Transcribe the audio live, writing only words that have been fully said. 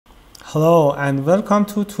Hello and welcome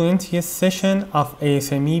to 20th session of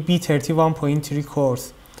ASME B31.3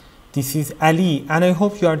 course. This is Ali and I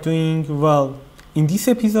hope you are doing well. In this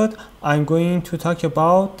episode, I'm going to talk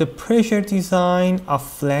about the pressure design of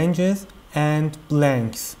flanges and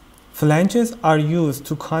blanks. Flanges are used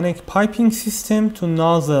to connect piping system to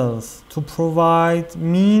nozzles to provide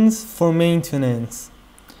means for maintenance.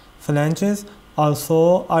 Flanges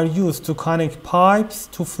also are used to connect pipes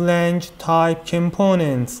to flange type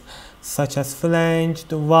components such as flanged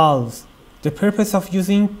valves. The purpose of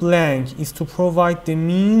using blank is to provide the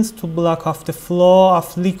means to block off the flow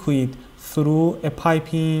of liquid through a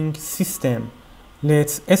piping system.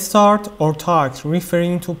 Let's start our talk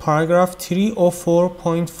referring to paragraph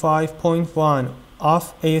 304.5.1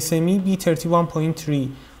 of ASME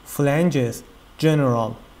B31.3 Flanges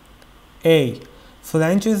General. A.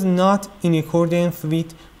 Flanges not in accordance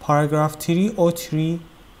with paragraph 303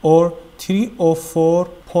 or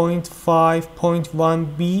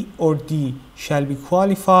 304.5.1b or d shall be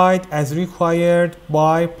qualified as required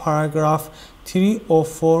by paragraph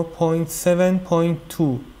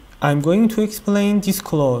 304.7.2. I'm going to explain this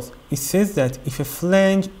clause. It says that if a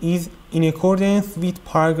flange is in accordance with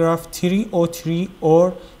paragraph 303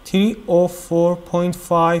 or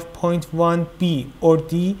 304.5.1b or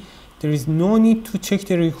d, there is no need to check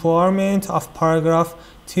the requirement of paragraph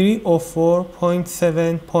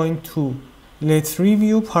 304.7.2. Let's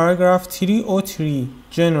review paragraph 303,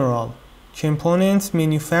 General. Components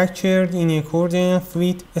manufactured in accordance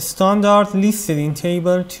with a standard listed in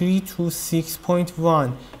table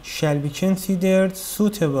 326.1 shall be considered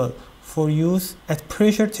suitable for use at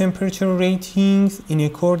pressure temperature ratings in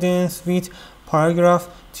accordance with paragraph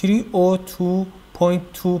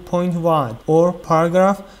 302.2.1 or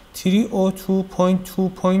paragraph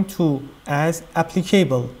 302.2.2 as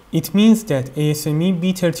applicable. It means that ASME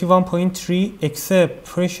B31.3 accept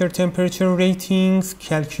pressure temperature ratings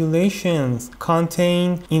calculations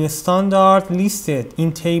contained in a standard listed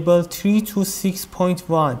in table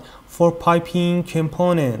 326.1 for piping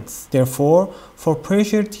components. Therefore, for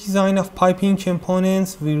pressure design of piping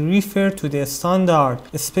components, we refer to the standard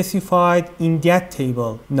specified in that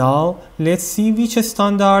table. Now, let's see which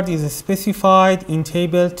standard is specified in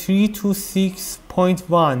table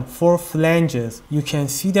 326.1 for flanges. You can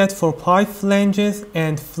see that for pipe flanges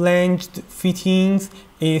and flanged fittings,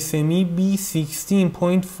 ASME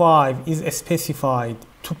B16.5 is specified.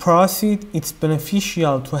 To proceed, it's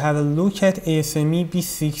beneficial to have a look at ASME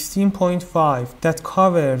B16.5 that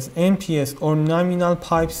covers MPS or nominal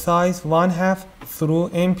pipe size 1/2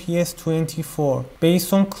 through MPS 24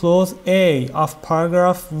 based on clause A of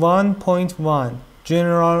paragraph 1.1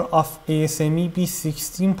 General of ASME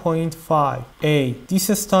B16.5. A.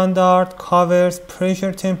 This standard covers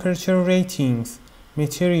pressure temperature ratings,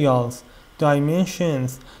 materials,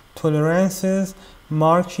 dimensions, tolerances,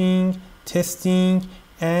 marking, testing,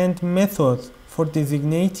 and methods for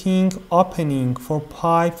designating opening for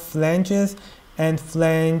pipe flanges and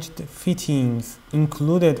flanged fittings.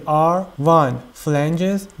 Included are 1.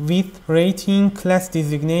 Flanges with rating class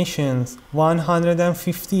designations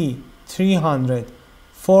 150, 300,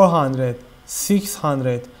 400,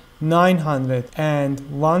 600, 900, and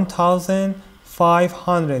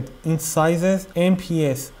 1500 in sizes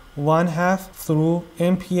MPS 1/2 through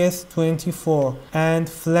MPS 24 and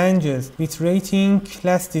flanges with rating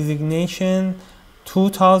class designation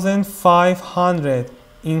 2500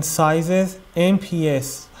 in sizes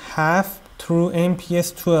MPS 1/2 through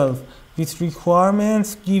MPS 12 with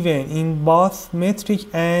requirements given in both metric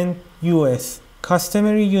and US.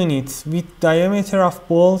 Customary units with diameter of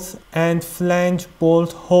bolts and flange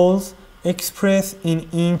bolt holes expressed in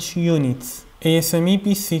inch units. ASME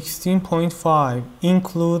B16.5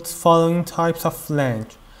 includes following types of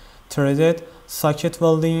flange: threaded, socket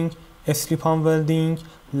welding, slip-on welding,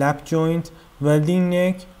 lap joint, welding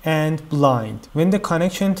neck, and blind. When the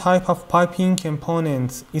connection type of piping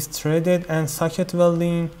components is threaded and socket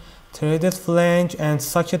welding, threaded flange and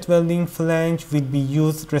socket welding flange will be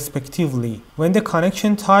used respectively. When the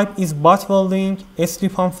connection type is butt welding,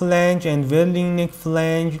 slip-on flange and welding neck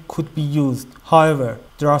flange could be used. However,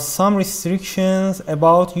 there are some restrictions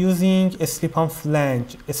about using a slip-on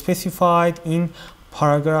flange specified in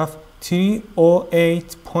paragraph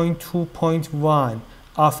 308.2.1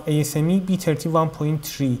 of ASME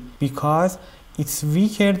B31.3 because it's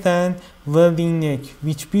weaker than welding neck,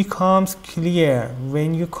 which becomes clear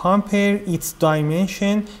when you compare its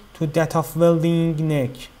dimension to that of welding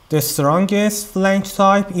neck. The strongest flange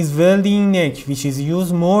type is welding neck, which is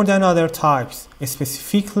used more than other types,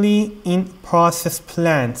 specifically in process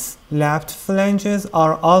plants. Lapped flanges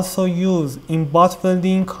are also used in butt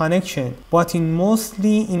welding connection, but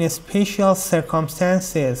mostly in special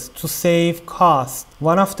circumstances to save cost.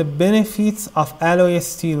 One of the benefits of alloy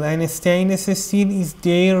steel and stainless steel is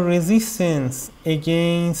their resistance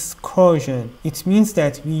against corrosion. It means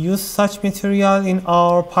that we use such material in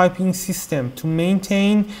our piping system to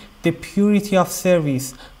maintain the purity of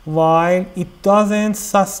service while it doesn't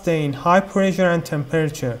sustain high pressure and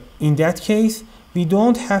temperature. In that case, we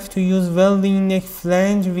don't have to use welding neck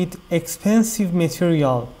flange with expensive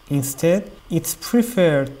material. Instead, it's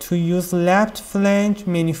preferred to use lapped flange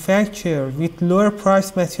manufactured with lower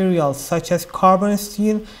price materials such as carbon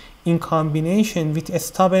steel in combination with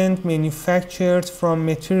stub-end manufactured from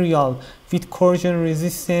material with corrosion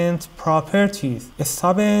resistant properties.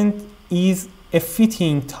 Stub-end is a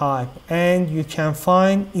fitting type and you can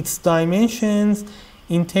find its dimensions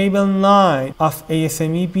in Table 9 of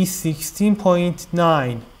ASME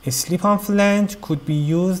B16.9. A slip-on flange could be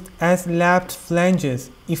used as lapped flanges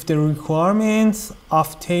if the requirements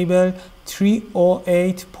of Table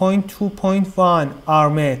 308.2.1 are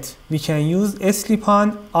met. We can use a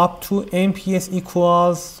slip-on up to MPS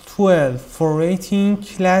equals 12 for rating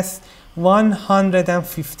class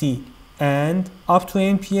 150 and up to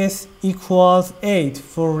MPS equals 8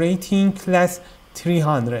 for rating class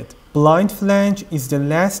 300. Blind flange is the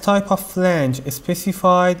last type of flange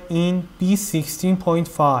specified in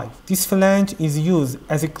B16.5. This flange is used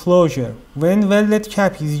as a closure. When welded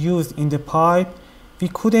cap is used in the pipe, we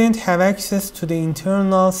couldn't have access to the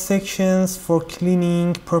internal sections for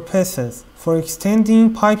cleaning purposes. For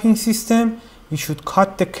extending piping system, we should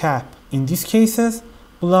cut the cap. In these cases,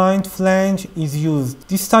 blind flange is used.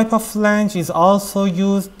 This type of flange is also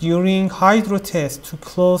used during hydro test to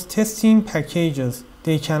close testing packages.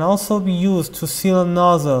 They can also be used to seal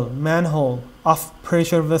nozzle, manhole of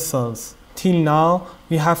pressure vessels. Till now,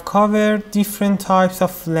 we have covered different types of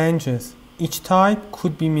flanges. Each type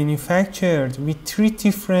could be manufactured with 3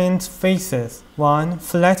 different faces. 1.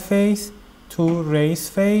 Flat face, 2. Raised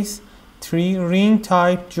face, 3. Ring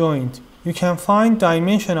type joint. You can find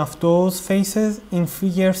dimension of those faces in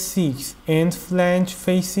figure 6, end flange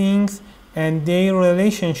facings and their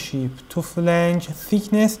relationship to flange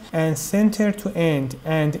thickness and center to end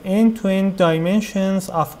and end-to-end dimensions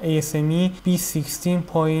of ASME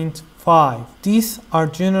B16.5. These are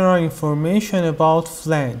general information about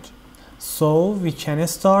flange. So we can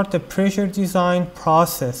start the pressure design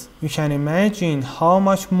process. You can imagine how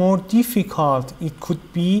much more difficult it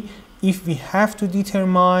could be if we have to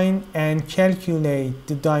determine and calculate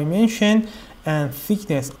the dimension and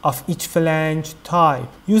thickness of each flange type.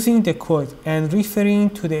 Using the code and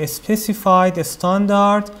referring to the specified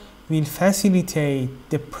standard will facilitate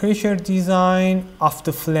the pressure design of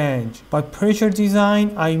the flange. By pressure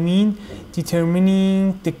design, I mean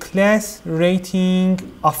determining the class rating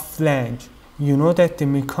of flange. You know that the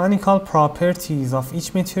mechanical properties of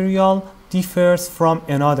each material differs from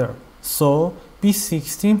another. So,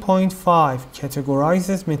 B16.5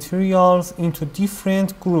 categorizes materials into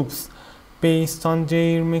different groups based on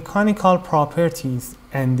their mechanical properties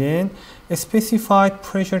and then specified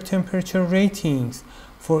pressure temperature ratings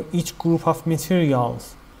for each group of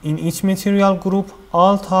materials. In each material group,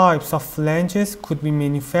 all types of flanges could be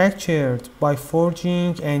manufactured by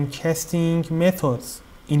forging and casting methods.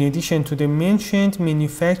 In addition to the mentioned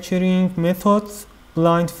manufacturing methods,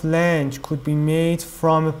 blind flange could be made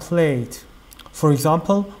from a plate. For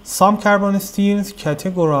example, some carbon steels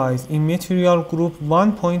categorized in material group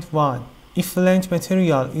 1.1. If flange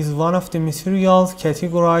material is one of the materials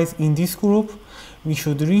categorized in this group, we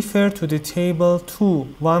should refer to the table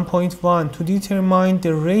 2.1 to determine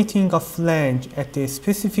the rating of flange at the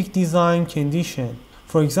specific design condition.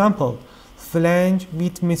 For example, flange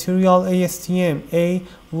with material ASTM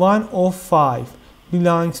A105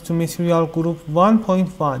 belongs to material group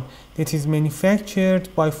 1.1 that is manufactured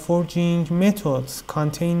by forging methods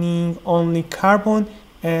containing only carbon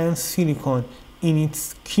and silicon in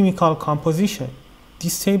its chemical composition.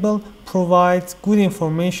 This table provides good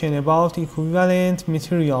information about equivalent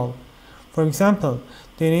material. For example,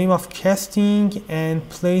 the name of casting and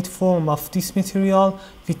plate form of this material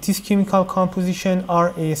with this chemical composition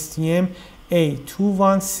are ASTM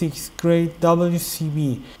A216 grade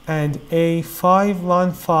WCB and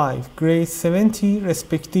A515 grade 70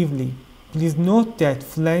 respectively. Please note that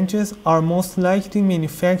flanges are most likely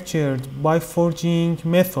manufactured by forging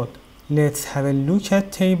method. Let's have a look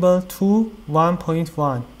at table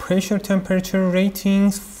 2.1 pressure temperature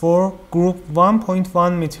ratings for group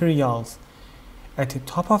 1.1 materials. At the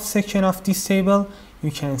top of section of this table,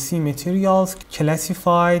 you can see materials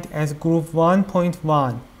classified as group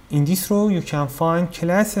 1.1. In this row, you can find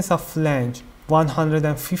classes of flange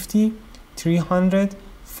 150, 300,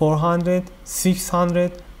 400,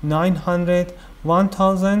 600, 900,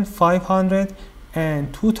 1500,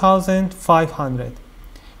 and 2500.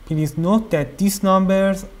 Please note that these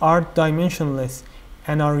numbers are dimensionless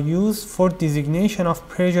and are used for designation of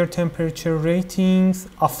pressure temperature ratings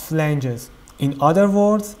of flanges. In other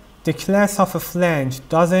words, the class of a flange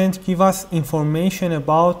doesn't give us information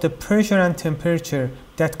about the pressure and temperature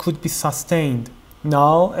that could be sustained.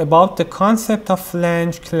 Now about the concept of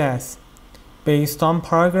flange class. Based on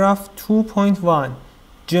paragraph 2.1,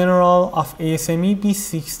 General of ASME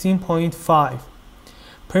B16.5,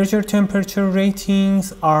 pressure temperature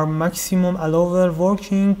ratings are maximum allowable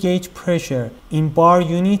working gauge pressure in bar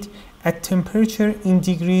unit at temperature in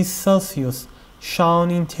degrees Celsius,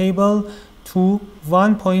 shown in table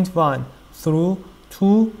 1.1 through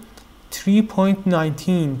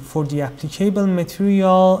 3.19 for the applicable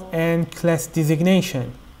material and class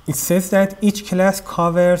designation. It says that each class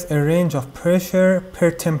covers a range of pressure per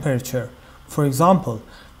temperature. For example,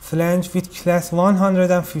 flange with class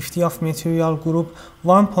 150 of material group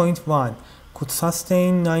 1.1 could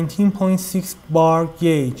sustain 19.6 bar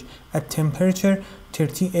gauge at temperature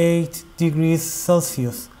 38 degrees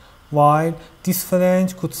Celsius, while this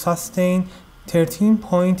flange could sustain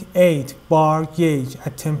 13.8 bar gauge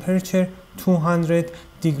at temperature 200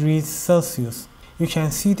 degrees Celsius. You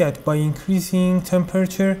can see that by increasing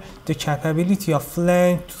temperature, the capability of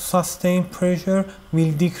flange to sustain pressure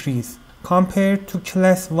will decrease. Compared to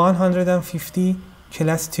class 150,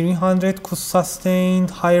 class 300 could sustain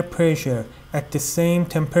higher pressure at the same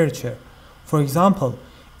temperature. For example,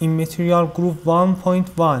 in material group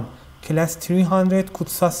 1.1, class 300 could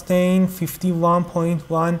sustain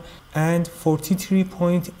 51.1 and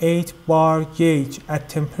 43.8 bar gauge at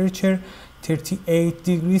temperature 38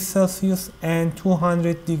 degrees Celsius and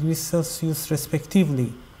 200 degrees Celsius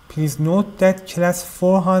respectively. Please note that class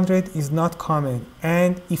 400 is not common,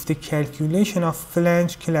 and if the calculation of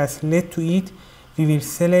flange class led to it, we will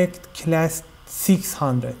select class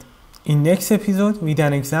 600. In next episode, with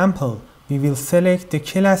an example, we will select the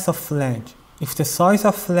class of flange. If the size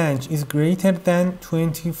of flange is greater than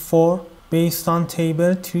 24, based on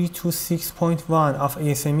table 326.1 of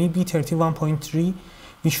ASME B31.3,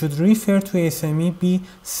 we should refer to ASME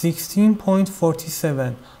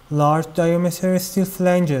B16.47, large diameter steel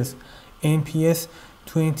flanges, MPS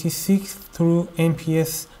 26 through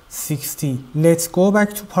MPS 60. Let's go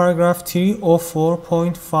back to paragraph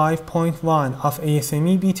 304.5.1 of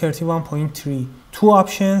ASME B31.3. Two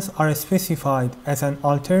options are specified as an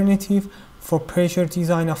alternative for pressure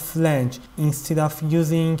design of flange instead of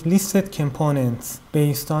using listed components.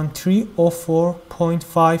 Based on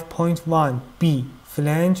 304.5.1b,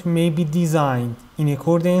 flange may be designed in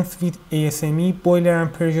accordance with ASME Boiler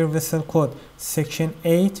and Pressure Vessel Code, Section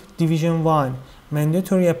 8, Division 1,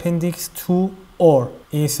 Mandatory Appendix 2, or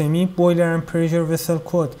ASME Boiler and Pressure Vessel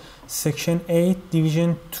Code, Section 8,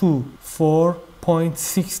 Division 2,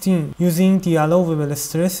 4.16, using the allowable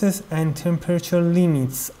stresses and temperature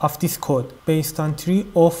limits of this code, based on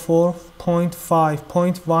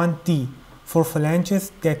 304.5.1d. For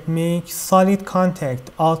flanges that make solid contact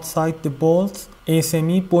outside the bolts,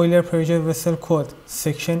 ASME Boiler Pressure Vessel Code,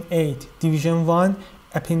 Section 8, Division 1,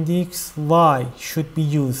 Appendix Y should be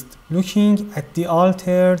used. Looking at the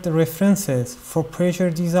altered references for pressure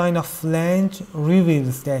design of flange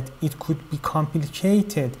reveals that it could be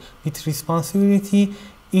complicated with responsibility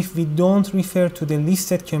if we don't refer to the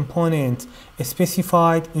listed component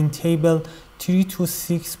specified in table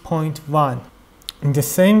 326.1. In the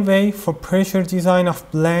same way, for pressure design of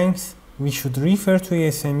blanks, we should refer to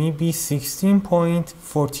ASME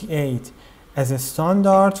B16.48 as a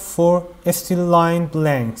standard for steel line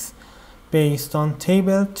blanks, based on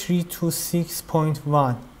table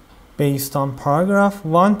 326.1. Based on paragraph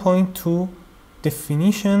 1.2,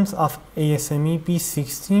 definitions of ASME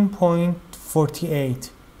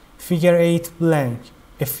B16.48. Figure 8 blank.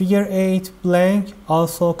 A figure 8 blank,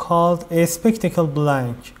 also called a spectacle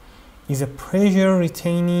blank, is a pressure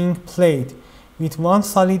retaining plate with one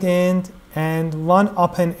solid end and one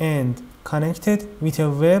open end connected with a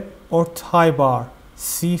web or tie bar.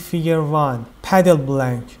 See figure 1. Paddle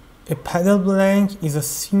blank. A paddle blank is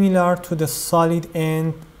similar to the solid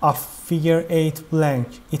end of figure 8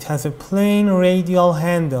 blank. It has a plain radial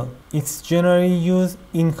handle. It's generally used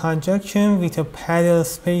in conjunction with a paddle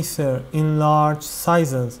spacer in large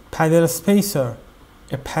sizes. Paddle spacer.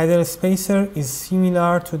 A paddle spacer is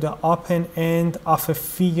similar to the open end of a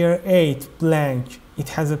figure 8 blank. It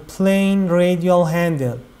has a plain radial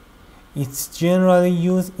handle. It's generally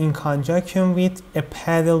used in conjunction with a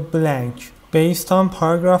paddle blank. Based on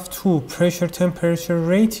paragraph 2 pressure temperature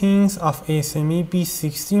ratings of ASME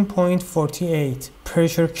B16.48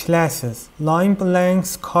 pressure classes, line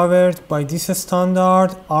blanks covered by this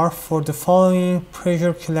standard are for the following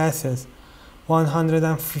pressure classes: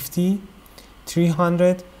 150,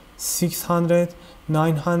 300, 600,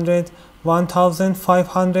 900,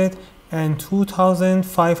 1500, and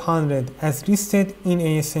 2500 as listed in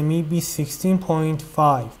ASME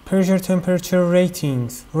B16.5. Pressure temperature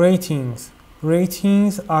ratings.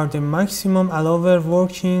 Ratings are the maximum allowable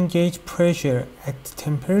working gauge pressure at the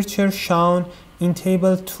temperature shown in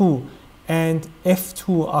Table 2 and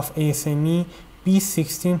F2 of ASME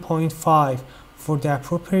B16.5 for the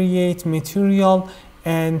appropriate material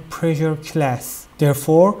and pressure class.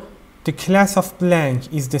 Therefore, the class of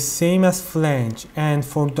blank is the same as flange, and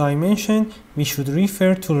for dimension, we should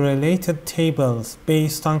refer to related tables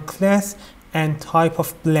based on class and type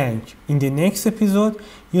of blank. In the next episode,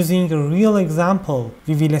 using a real example,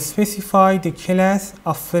 we will specify the class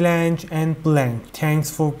of flange and blank. Thanks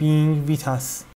for being with us.